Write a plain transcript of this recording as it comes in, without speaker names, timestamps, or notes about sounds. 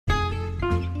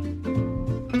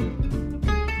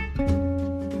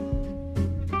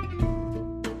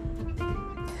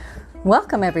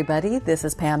Welcome, everybody. This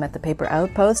is Pam at the Paper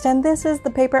Outpost, and this is the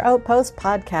Paper Outpost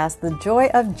podcast, The Joy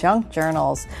of Junk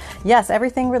Journals. Yes,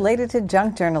 everything related to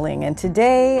junk journaling. And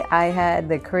today I had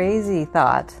the crazy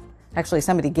thought, actually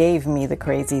somebody gave me the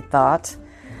crazy thought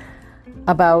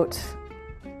about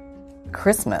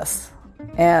Christmas.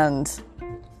 And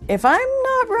if I'm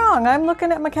not wrong, I'm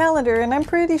looking at my calendar and I'm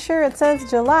pretty sure it says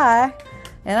July,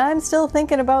 and I'm still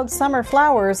thinking about summer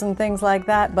flowers and things like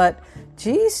that. But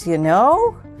geez,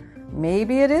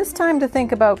 maybe it is time to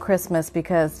think about Christmas,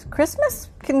 because Christmas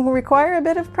can require a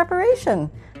bit of preparation,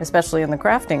 especially in the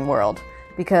crafting world,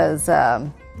 because,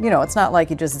 it's not like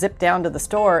you just zip down to the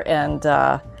store and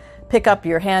pick up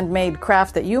your handmade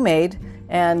craft that you made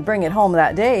and bring it home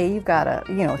that day. You've got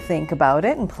to, think about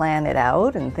it and plan it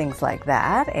out and things like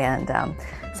that. And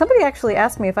somebody actually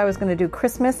asked me if I was going to do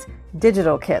Christmas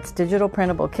digital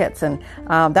printable kits. And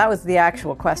that was the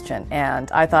actual question.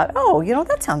 And I thought,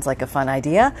 that sounds like a fun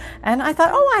idea. And I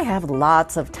thought, I have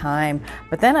lots of time.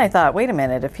 But then I thought, wait a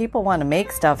minute, if people want to make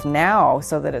stuff now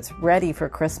so that it's ready for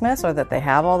Christmas, or that they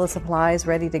have all the supplies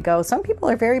ready to go, some people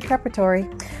are very preparatory.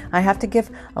 I have to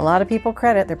give a lot of people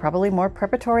credit. They're probably more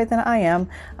preparatory than I am.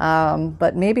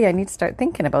 But maybe I need to start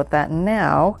thinking about that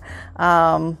now.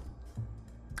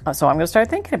 So I'm going to start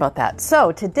thinking about that.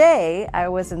 So today I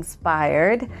was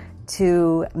inspired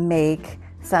to make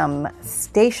some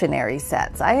stationery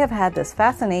sets. I have had this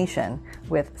fascination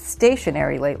with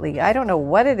stationery lately. I don't know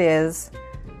what it is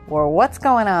or what's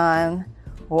going on,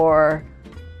 or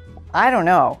I don't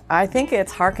know. I think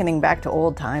it's hearkening back to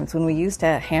old times when we used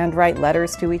to handwrite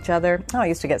letters to each other. I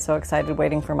used to get so excited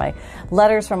waiting for my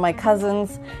letters from my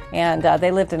cousins, and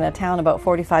they lived in a town about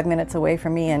 45 minutes away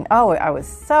from me, and I was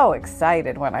so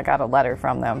excited when I got a letter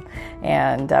from them.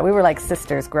 And we were like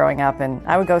sisters growing up, and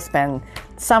I would go spend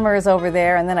summers over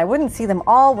there, and then I wouldn't see them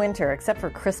all winter except for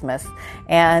Christmas.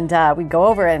 And we'd go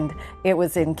over, and it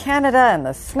was in Canada, and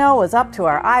the snow was up to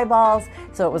our eyeballs,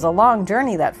 so it was a long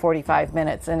journey, that 45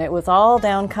 minutes, and it was all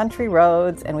down country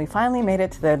roads, and we finally made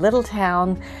it to their little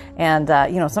town. And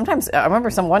sometimes I remember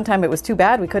one time it was too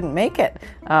bad we couldn't make it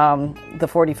the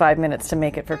 45 minutes to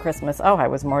make it for Christmas. I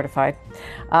was mortified.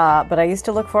 But I used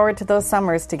to look forward to those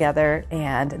summers together,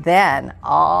 and then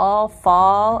all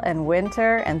fall and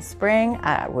winter and spring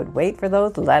I would wait for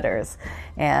those letters.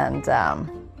 And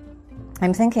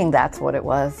I'm thinking that's what it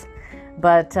was.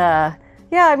 But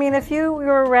if you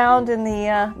were around in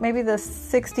the maybe the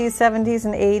 60s, 70s,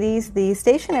 and 80s, the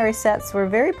stationery sets were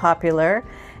very popular.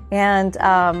 And,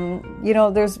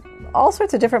 there's all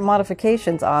sorts of different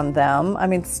modifications on them. I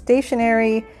mean,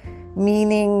 stationery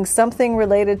meaning something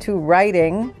related to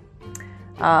writing,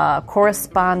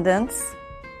 correspondence,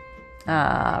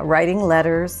 writing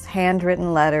letters,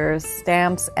 handwritten letters,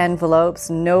 stamps, envelopes,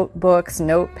 notebooks,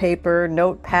 notepaper,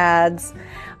 notepads,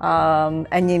 and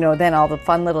then all the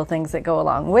fun little things that go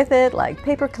along with it, like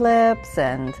paper clips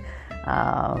and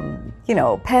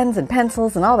pens and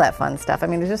pencils and all that fun stuff. I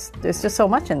mean, there's just so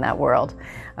much in that world.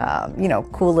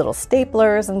 Cool little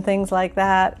staplers and things like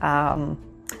that. I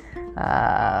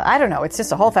don't know. It's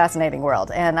just a whole fascinating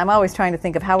world. And I'm always trying to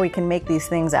think of how we can make these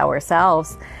things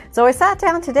ourselves. So I sat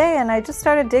down today and I just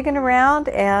started digging around,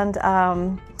 and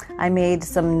I made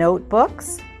some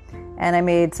notebooks. And I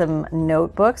made some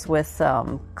notebooks with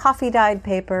some coffee dyed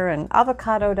paper and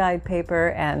avocado dyed paper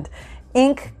and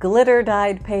ink glitter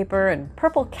dyed paper and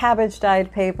purple cabbage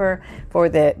dyed paper for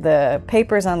the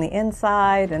papers on the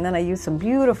inside. And then I used some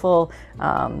beautiful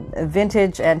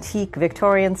vintage antique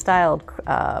Victorian styled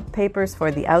papers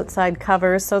for the outside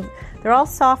covers. So they're all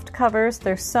soft covers,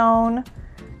 they're sewn,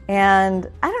 and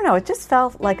I don't know, it just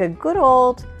felt like a good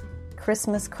old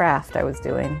Christmas craft I was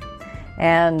doing.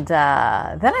 And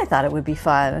then I thought it would be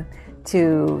fun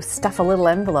to stuff a little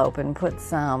envelope and put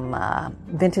some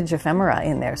vintage ephemera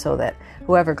in there, so that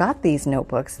whoever got these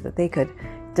notebooks, that they could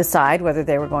decide whether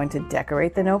they were going to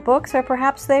decorate the notebooks, or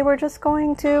perhaps they were just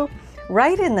going to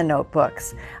write in the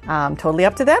notebooks. Totally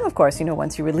up to them, of course.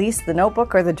 Once you release the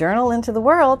notebook or the journal into the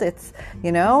world, it's,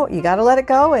 you got to let it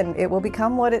go, and it will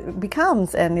become what it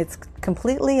becomes, and it's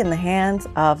completely in the hands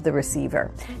of the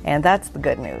receiver. And that's the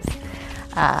good news.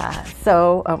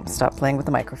 Stop playing with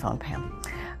the microphone, Pam.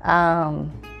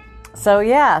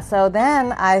 So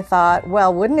then I thought,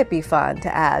 well, wouldn't it be fun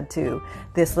to add to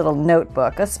this little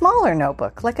notebook, a smaller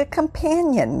notebook, like a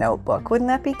companion notebook? Wouldn't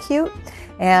that be cute?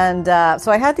 And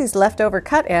so I had these leftover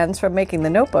cut ends from making the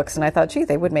notebooks, and I thought, gee,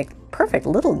 they would make perfect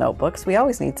little notebooks. We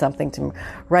always need something to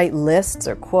write lists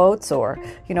or quotes, or,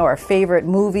 our favorite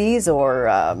movies,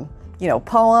 or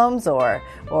poems, or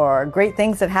great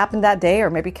things that happened that day, or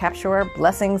maybe capture our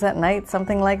blessings at night,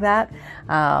 something like that.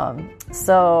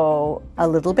 So a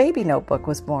little baby notebook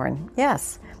was born.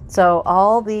 Yes. So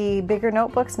all the bigger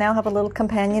notebooks now have a little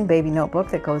companion baby notebook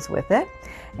that goes with it.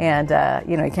 And,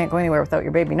 you can't go anywhere without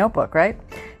your baby notebook, right?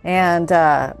 And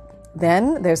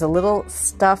then there's a little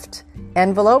stuffed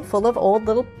envelope full of old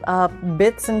little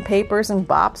bits and papers and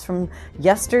bops from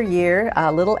yesteryear,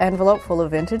 a little envelope full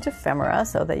of vintage ephemera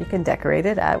so that you can decorate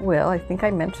it at will. I think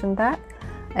I mentioned that.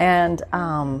 And,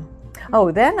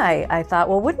 then I thought,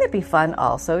 well, wouldn't it be fun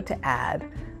also to add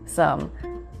some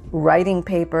writing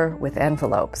paper with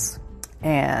envelopes?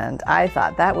 And I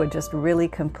thought that would just really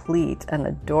complete an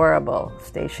adorable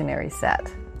stationery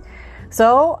set.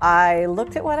 So I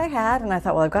looked at what I had and I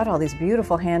thought, well, I've got all these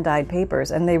beautiful hand-dyed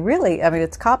papers, and they really,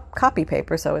 it's copy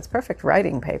paper, so it's perfect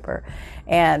writing paper.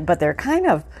 But they're kind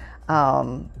of,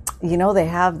 they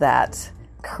have that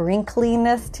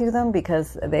crinkliness to them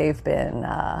because they've been,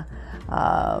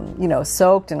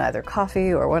 soaked in either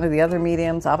coffee or one of the other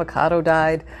mediums, avocado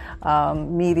dyed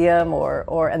medium,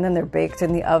 and then they're baked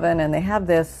in the oven, and they have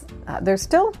this, they're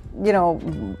still,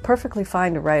 perfectly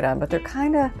fine to write on, but they're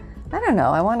kind of, I don't know,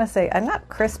 I want to say, I'm not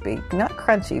crispy, not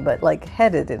crunchy, but like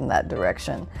headed in that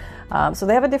direction. So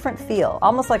they have a different feel,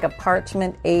 almost like a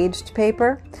parchment aged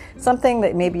paper, something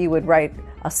that maybe you would write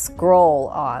a scroll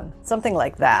on, something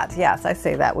like that. Yes, I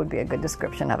say that would be a good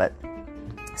description of it.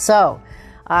 So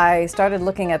I started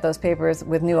looking at those papers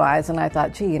with new eyes, and I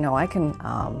thought, gee,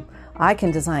 I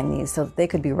can design these so that they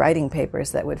could be writing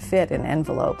papers that would fit in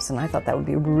envelopes. And I thought that would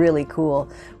be really cool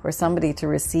for somebody to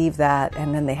receive that.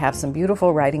 And then they have some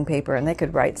beautiful writing paper and they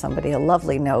could write somebody a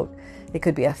lovely note. It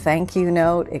could be a thank you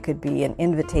note. It could be an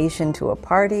invitation to a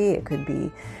party. It could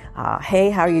be,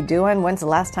 hey, how you doing? When's the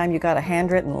last time you got a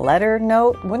handwritten letter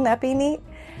note? Wouldn't that be neat?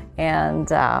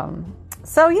 And I'm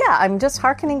just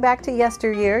hearkening back to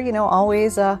yesteryear,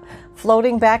 always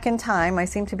floating back in time. I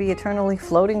seem to be eternally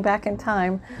floating back in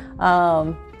time.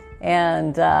 It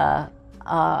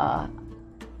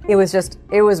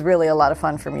was really a lot of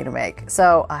fun for me to make.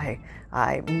 So I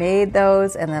made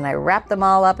those, and then I wrapped them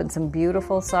all up in some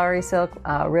beautiful sari silk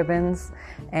ribbons.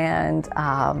 And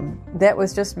that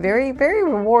was just very, very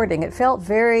rewarding. It felt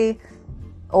very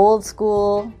old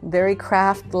school, very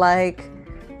craft-like.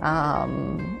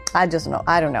 I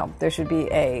don't know. There should be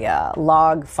a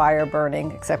log fire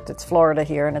burning, except it's Florida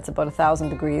here and it's about 1,000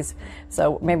 degrees.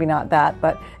 So maybe not that,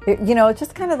 but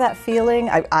just kind of that feeling.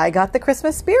 I got the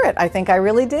Christmas spirit. I think I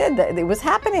really did. It was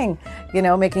happening,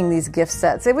 making these gift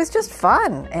sets. It was just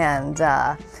fun. And,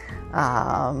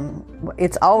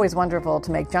 it's always wonderful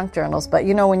to make junk journals, but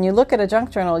when you look at a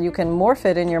junk journal, you can morph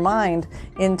it in your mind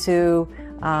into,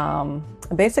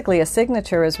 basically, a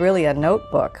signature is really a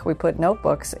notebook. We put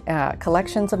notebooks,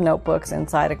 collections of notebooks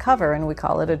inside a cover, and we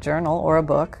call it a journal or a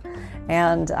book.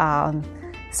 And I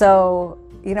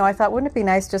thought, wouldn't it be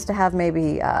nice just to have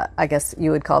maybe, I guess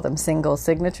you would call them single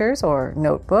signatures or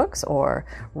notebooks or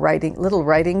little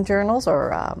writing journals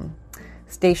or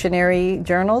stationary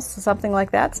journals, something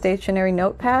like that, stationary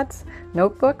notepads,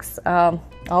 notebooks.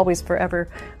 Always forever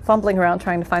fumbling around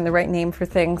trying to find the right name for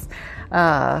things.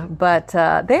 But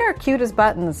they are cute as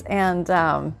buttons. And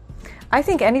I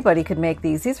think anybody could make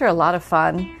these. These are a lot of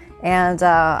fun. And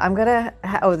I'm going to,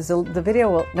 the video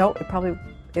will,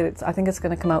 I think it's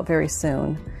going to come out very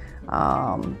soon.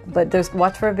 But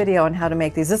watch for a video on how to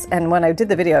make these. And when I did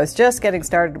the video, I was just getting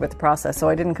started with the process, so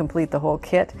I didn't complete the whole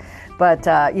kit. But,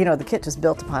 the kit just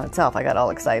built upon itself. I got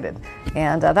all excited.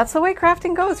 And that's the way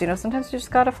crafting goes. Sometimes you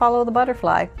just got to follow the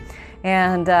butterfly.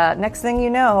 And next thing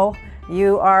you know,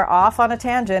 you are off on a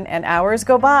tangent and hours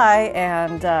go by.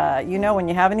 And, when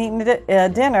you haven't eaten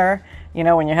dinner,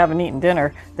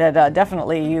 that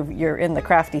definitely you're in the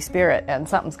crafty spirit and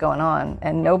something's going on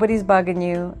and nobody's bugging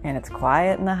you and it's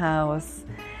quiet in the house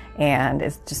and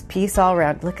it's just peace all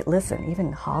around. Listen,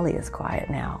 even Holly is quiet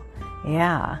now.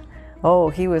 Yeah. Oh,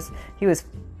 he was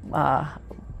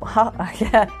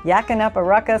yakking up a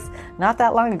ruckus not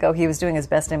that long ago. He was doing his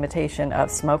best imitation of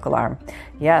Smoke Alarm.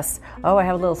 Yes. Oh, I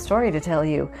have a little story to tell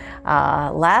you.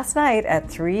 Last night at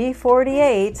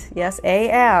 3:48,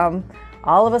 a.m.,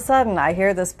 all of a sudden, I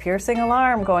hear this piercing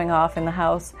alarm going off in the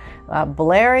house,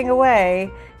 blaring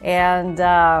away, and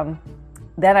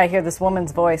then I hear this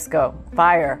woman's voice go,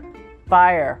 fire,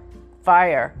 fire,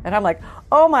 fire. And I'm like,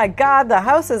 oh my God, the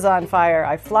house is on fire.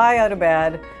 I fly out of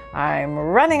bed. I'm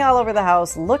running all over the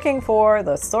house looking for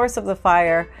the source of the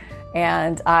fire.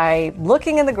 And I'm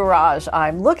looking in the garage.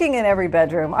 I'm looking in every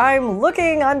bedroom. I'm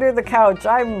looking under the couch.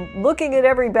 I'm looking at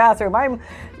every bathroom. I'm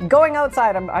going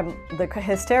outside. I'm the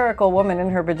hysterical woman in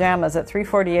her pajamas at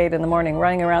 3:48 in the morning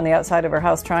running around the outside of her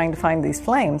house trying to find these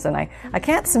flames. And I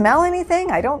can't smell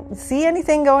anything. I don't see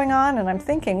anything going on. And I'm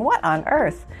thinking, what on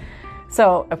earth?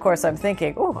 So, of course, I'm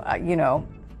thinking,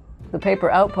 the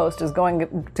paper outpost is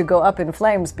going to go up in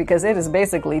flames because it is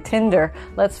basically tinder.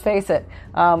 Let's face it.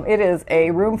 It is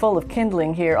a room full of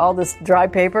kindling here. All this dry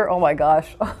paper, oh my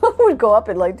gosh, would go up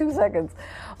in like 2 seconds.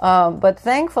 But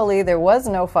thankfully there was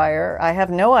no fire. I have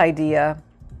no idea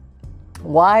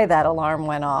why that alarm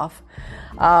went off.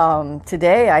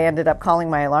 Today I ended up calling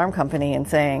my alarm company and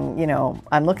saying,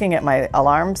 I'm looking at my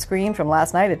alarm screen from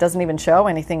last night. It doesn't even show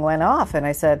anything went off. And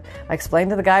I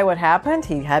explained to the guy what happened.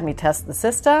 He had me test the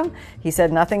system. He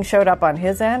said nothing showed up on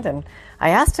his end. And I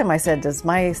asked him, I said, does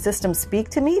my system speak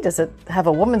to me? Does it have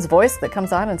a woman's voice that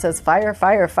comes on and says, fire,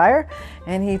 fire, fire?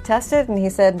 And he tested and he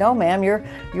said, no, ma'am,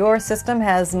 your system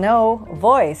has no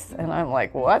voice. And I'm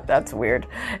like, what? That's weird.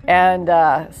 And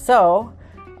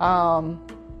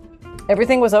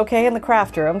everything was okay in the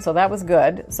craft room, so that was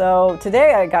good. So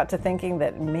today I got to thinking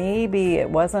that maybe it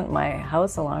wasn't my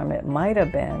house alarm. It might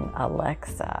have been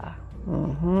Alexa.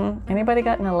 Anybody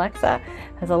got an Alexa?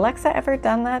 Has Alexa ever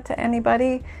done that to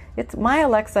anybody? My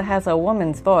Alexa has a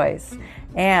woman's voice.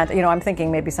 And, I'm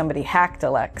thinking maybe somebody hacked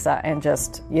Alexa and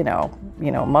just,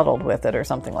 muddled with it or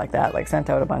something like that, like sent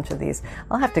out a bunch of these.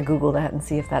 I'll have to Google that and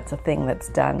see if that's a thing that's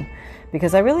done.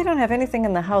 Because I really don't have anything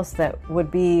in the house that would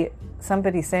be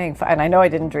somebody saying, and I know I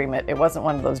didn't dream it. It wasn't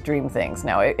one of those dream things.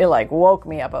 No, it like woke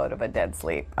me up out of a dead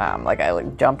sleep.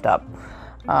 I jumped up.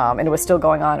 And it was still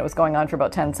going on. It was going on for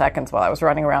about 10 seconds while I was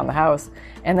running around the house.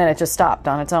 And then it just stopped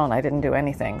on its own. I didn't do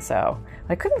anything. So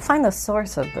I couldn't find the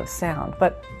source of the sound.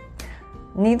 But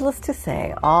needless to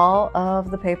say, all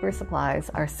of the paper supplies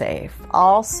are safe.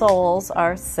 All souls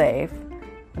are safe.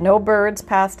 No birds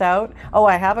passed out. Oh,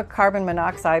 I have a carbon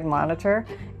monoxide monitor,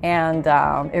 and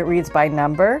it reads by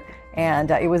number.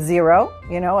 And it was 0,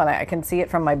 and I can see it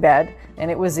from my bed, and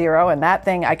it was 0. And that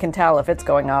thing, I can tell if it's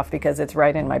going off because it's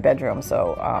right in my bedroom.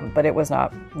 So, but it was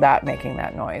not that making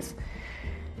that noise.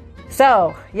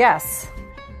 So, yes,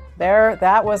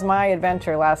 that was my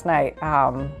adventure last night.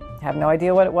 Have no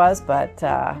idea what it was, but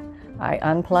I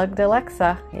unplugged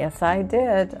Alexa. Yes, I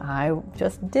did. I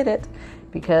just did it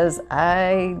because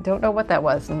I don't know what that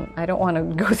was, and I don't want to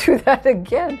go through that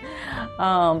again.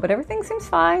 But everything seems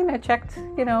fine. I checked,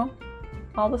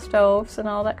 all the stoves and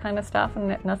all that kind of stuff,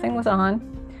 and nothing was on.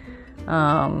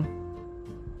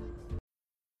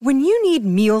 When you need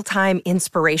mealtime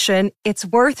inspiration, it's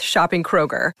worth shopping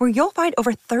Kroger, where you'll find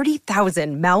over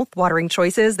 30,000 mouth-watering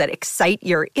choices that excite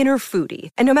your inner foodie.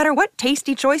 And no matter what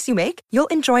tasty choice you make, you'll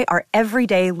enjoy our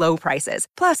everyday low prices,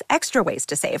 plus extra ways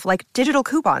to save, like digital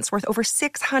coupons worth over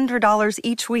 $600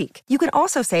 each week. You can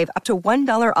also save up to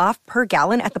 $1 off per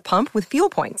gallon at the pump with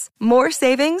fuel points. More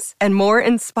savings and more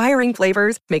inspiring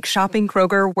flavors make shopping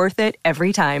Kroger worth it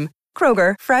every time.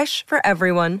 Kroger, fresh for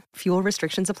everyone. Fuel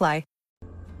restrictions apply.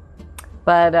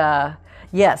 But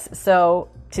yes, so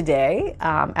today,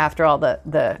 after all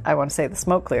the I want to say the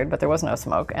smoke cleared, but there was no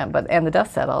smoke, and the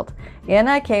dust settled, and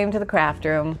I came to the craft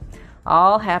room,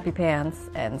 all happy pants,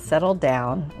 and settled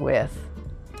down with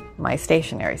my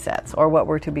stationery sets, or what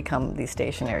were to become these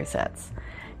stationery sets.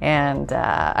 And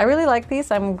I really like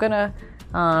these. I'm gonna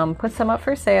put some up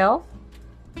for sale,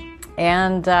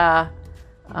 and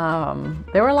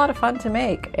they were a lot of fun to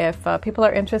make. If people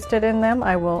are interested in them,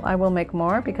 I will make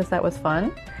more because that was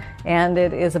fun. And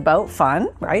it is about fun,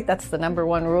 right? That's the number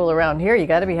one rule around here. You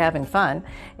got to be having fun.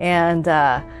 And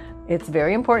it's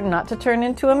very important not to turn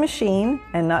into a machine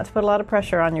and not to put a lot of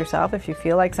pressure on yourself. If you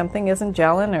feel like something isn't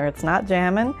gelling or it's not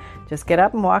jamming, just get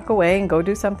up and walk away and go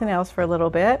do something else for a little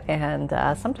bit. And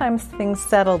sometimes things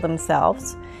settle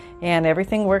themselves and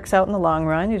everything works out in the long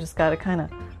run. You just got to kind of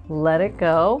let it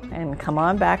go and come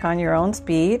on back on your own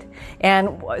speed.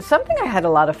 And something I had a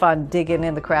lot of fun digging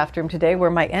in the craft room today were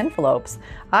my envelopes.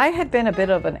 I had been a bit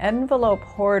of an envelope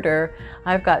hoarder.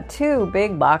 I've got 2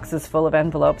 big boxes full of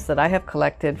envelopes that I have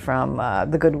collected from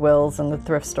the Goodwills and the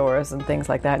thrift stores and things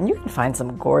like that. And you can find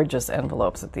some gorgeous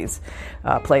envelopes at these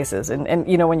places. And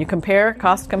when you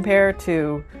cost compare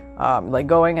to like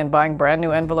going and buying brand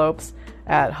new envelopes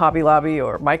at Hobby Lobby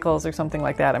or Michael's or something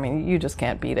like that, I mean, you just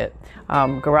can't beat it.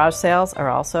 Garage sales are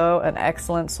also an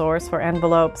excellent source for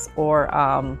envelopes, or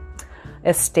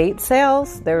estate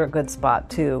sales. They're a good spot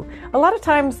too. A lot of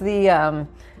times the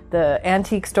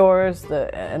antique stores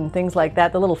and things like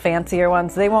that, the little fancier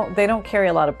ones, they don't carry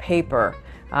a lot of paper.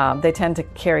 They tend to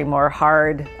carry more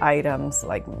hard items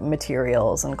like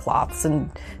materials and cloths and,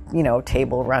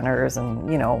 table runners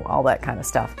and, all that kind of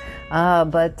stuff.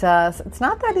 But it's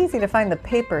not that easy to find the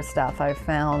paper stuff, I've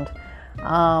found.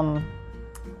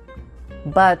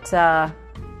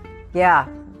 Yeah,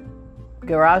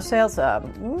 garage sales,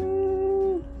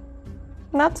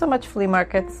 not so much flea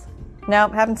markets. No,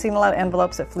 haven't seen a lot of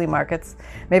envelopes at flea markets.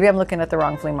 Maybe I'm looking at the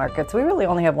wrong flea markets. We really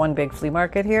only have one big flea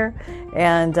market here.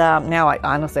 And now,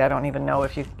 honestly, I don't even know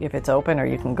if it's open or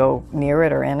you can go near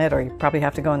it or in it, or you probably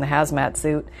have to go in the hazmat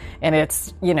suit. And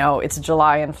it's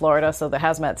July in Florida, so the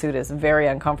hazmat suit is very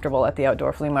uncomfortable at the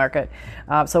outdoor flea market.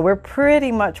 So we're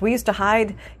we used to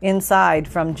hide inside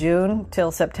from June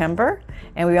till September,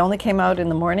 and we only came out in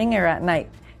the morning or at night.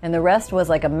 And the rest was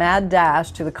like a mad dash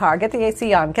to the car. Get the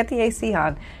AC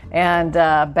on, and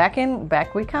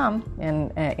back we come,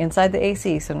 and inside the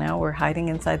AC. So now we're hiding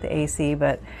inside the AC,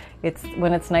 but it's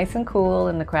when it's nice and cool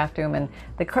in the craft room. And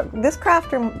this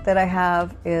craft room that I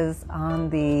have is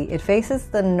it faces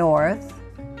the north,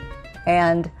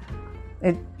 and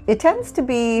it tends to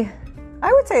be,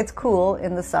 I would say it's cool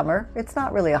in the summer. It's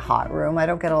not really a hot room. I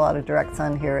don't get a lot of direct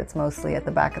sun here. It's mostly at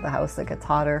the back of the house that gets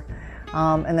hotter.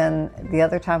 And then the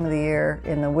other time of the year,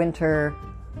 in the winter,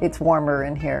 it's warmer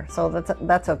in here. So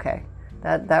that's okay.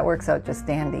 That works out just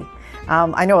dandy.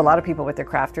 I know a lot of people with their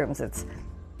craft rooms, it's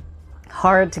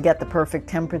hard to get the perfect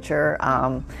temperature.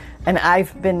 And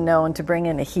I've been known to bring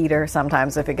in a heater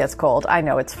sometimes if it gets cold. I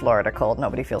know it's Florida cold.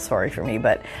 Nobody feels sorry for me.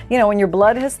 But, when your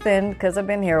blood has thinned, because I've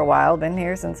been here a while, been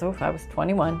here since I was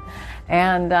 21.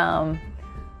 And,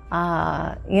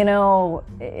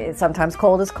 sometimes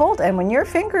cold is cold. And when your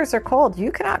fingers are cold,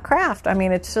 you cannot craft. I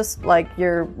mean, it's just like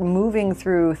you're moving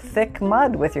through thick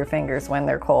mud with your fingers when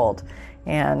they're cold.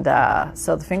 And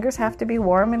so the fingers have to be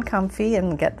warm and comfy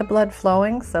and get the blood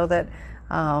flowing so that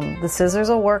the scissors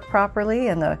will work properly,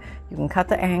 and you can cut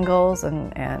the angles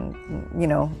and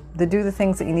to do the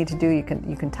things that you need to do. You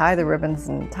can tie the ribbons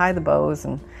and tie the bows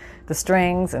and the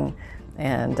strings and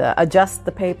adjust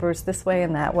the papers this way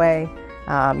and that way.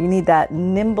 You need that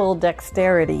nimble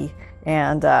dexterity,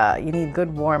 and you need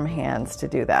good warm hands to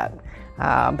do that.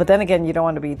 But then again, you don't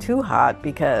want to be too hot,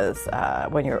 because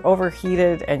when you're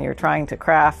overheated and you're trying to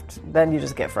craft, then you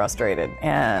just get frustrated,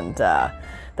 and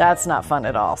that's not fun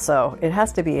at all. So it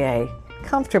has to be a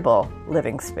comfortable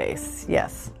living space,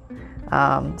 yes.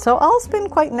 So all's been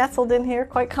quite nestled in here,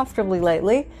 quite comfortably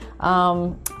lately.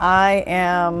 I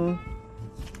am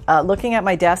looking at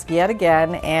my desk yet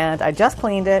again, and I just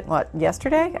cleaned it,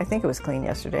 yesterday? I think it was clean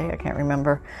yesterday, I can't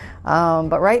remember.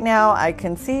 But right now I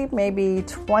can see maybe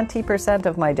 20%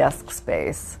 of my desk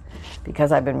space,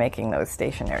 because I've been making those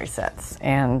stationery sets.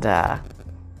 And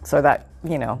so that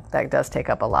does take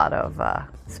up a lot of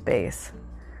space.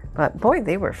 But boy,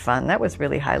 they were fun. That was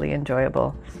really highly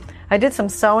enjoyable. I did some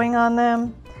sewing on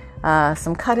them,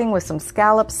 some cutting with some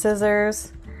scallop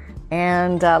scissors,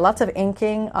 and lots of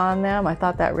inking on them. I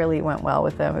thought that really went well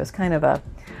with them. It was kind of a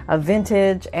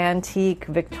vintage, antique,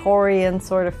 Victorian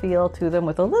sort of feel to them,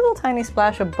 with a little tiny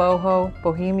splash of boho,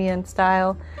 bohemian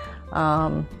style.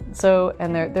 And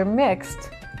they're mixed,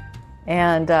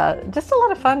 and just a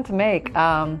lot of fun to make.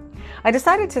 I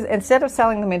decided to, instead of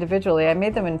selling them individually, I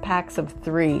made them in packs of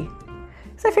 3.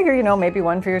 So I figure, maybe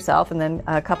one for yourself and then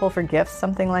a couple for gifts,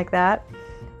 something like that.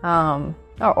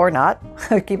 Or not.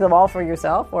 Keep them all for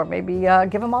yourself, or maybe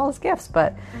give them all as gifts.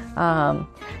 But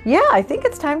I think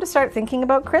it's time to start thinking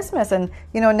about Christmas. And,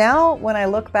 now when I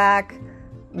look back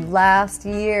last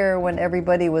year, when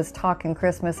everybody was talking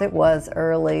Christmas, it was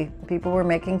early. People were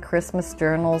making Christmas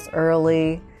journals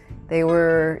early. They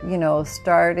were,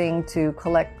 starting to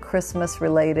collect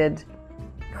Christmas-related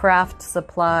craft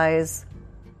supplies.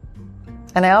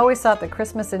 And I always thought that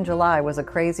Christmas in July was a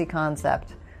crazy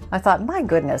concept. I thought, my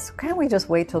goodness, can't we just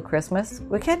wait till Christmas?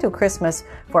 We can't do Christmas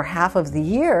for half of the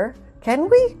year, can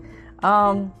we?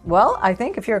 Well, I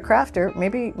think if you're a crafter,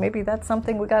 maybe that's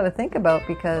something we got to think about,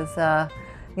 because,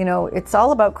 it's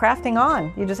all about crafting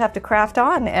on. You just have to craft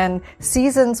on, and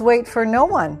seasons wait for no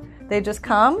one. They just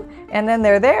come, and then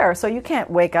they're there. So you can't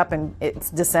wake up and it's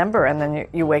December, and then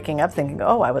you're waking up thinking,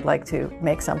 oh, I would like to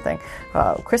make something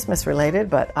Christmas related,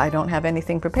 but I don't have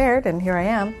anything prepared, and here I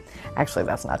am. Actually,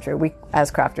 that's not true. We,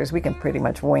 as crafters, we can pretty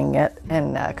much wing it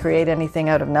and create anything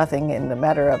out of nothing in the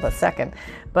matter of a second.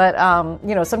 But,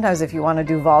 sometimes if you want to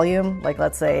do volume, like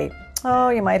let's say,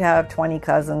 you might have 20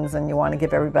 cousins and you want to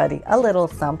give everybody a little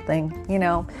something,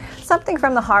 something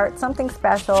from the heart, something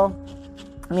special.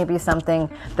 Maybe something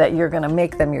that you're going to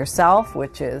make them yourself,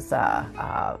 which is,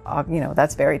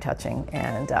 that's very touching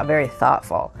and very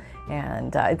thoughtful.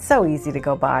 And it's so easy to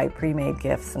go buy pre-made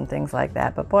gifts and things like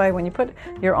that. But boy, when you put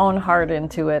your own heart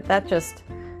into it, that just,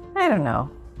 I don't know,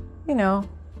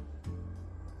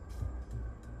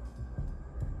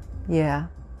 Yeah.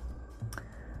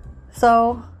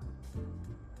 So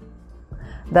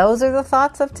those are the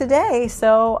thoughts of today.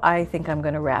 So I think I'm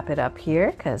going to wrap it up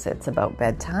here, because it's about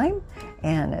bedtime.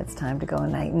 and it's time to go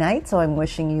night-night. So I'm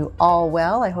wishing you all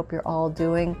well. I hope you're all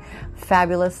doing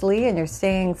fabulously and you're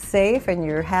staying safe and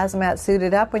you're hazmat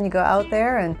suited up when you go out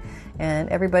there, and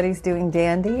everybody's doing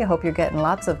dandy. I hope you're getting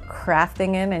lots of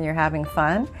crafting in and you're having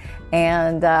fun.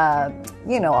 And,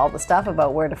 all the stuff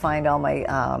about where to find all my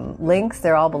links,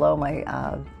 they're all below my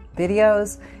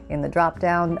videos in the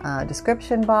drop-down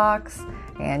description box.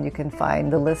 And you can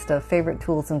find the list of favorite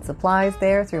tools and supplies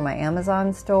there through my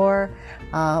Amazon store.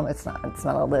 It's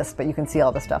not a list, but you can see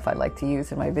all the stuff I like to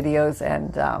use in my videos.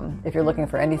 And if you're looking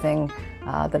for anything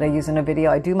that I use in a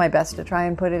video, I do my best to try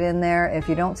and put it in there. If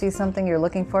you don't see something you're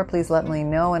looking for, please let me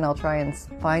know and I'll try and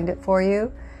find it for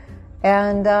you.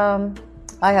 And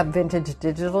I have vintage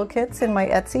digital kits in my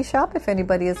Etsy shop if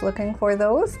anybody is looking for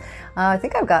those. I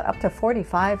think I've got up to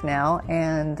 45 now,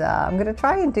 and I'm going to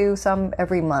try and do some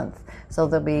every month. So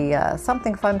there'll be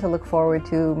something fun to look forward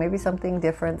to, maybe something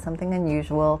different, something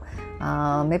unusual,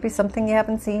 maybe something you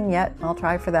haven't seen yet. I'll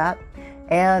try for that.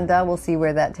 And we'll see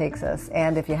where that takes us.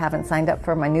 And if you haven't signed up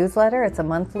for my newsletter, it's a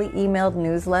monthly emailed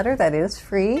newsletter that is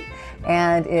free.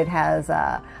 And it has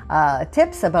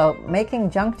tips about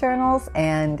making junk journals,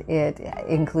 and it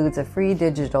includes a free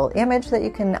digital image that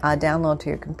you can download to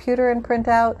your computer and print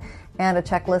out, and a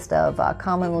checklist of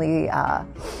commonly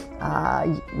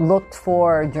looked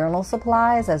for journal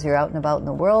supplies as you're out and about in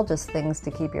the world, just things to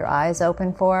keep your eyes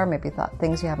open for, maybe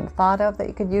things you haven't thought of that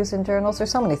you could use in journals.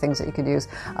 There's so many things that you could use.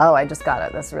 Oh, I just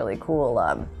got this really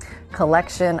cool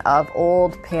collection of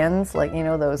old pins, like,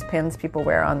 those pins people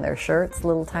wear on their shirts,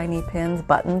 little tiny pins,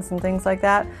 buttons and things like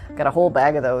that. Got a whole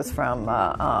bag of those from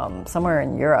somewhere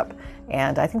in Europe.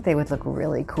 And I think they would look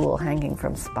really cool hanging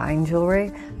from spine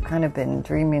jewelry. I've kind of been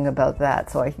dreaming about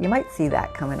that. So you might see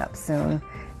that coming up soon.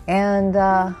 And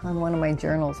on one of my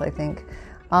journals, I think.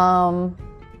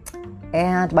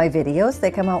 And my videos,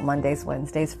 they come out Mondays,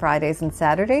 Wednesdays, Fridays, and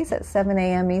Saturdays at 7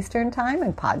 a.m. Eastern Time.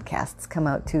 And podcasts come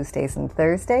out Tuesdays and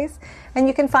Thursdays. And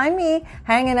you can find me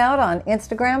hanging out on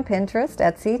Instagram, Pinterest,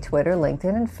 Etsy, Twitter,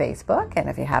 LinkedIn, and Facebook. And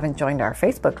if you haven't joined our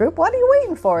Facebook group, what are you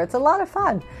waiting for? It's a lot of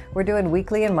fun. We're doing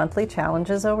weekly and monthly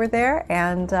challenges over there.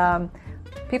 And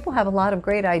people have a lot of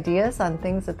great ideas on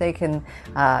things that they can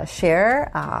share,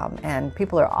 and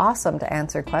people are awesome to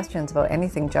answer questions about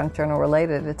anything junk journal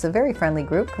related. It's a very friendly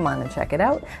group. Come on and check it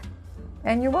out.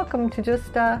 And you're welcome to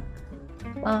just, I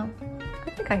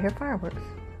think I hear fireworks.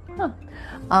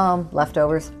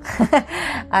 Leftovers.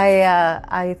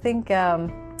 I think,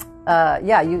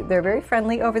 they're very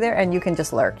friendly over there, and you can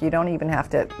just lurk. You don't even have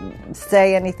to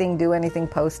say anything, do anything,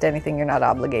 post anything. You're not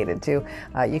obligated to.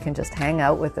 You can just hang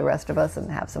out with the rest of us and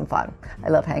have some fun. I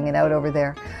love hanging out over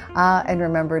there. And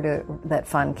remember that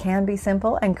fun can be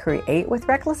simple, and create with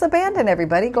reckless abandon,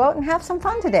 everybody. Go out and have some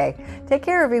fun today. Take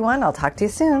care, everyone. I'll talk to you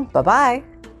soon. Bye-bye.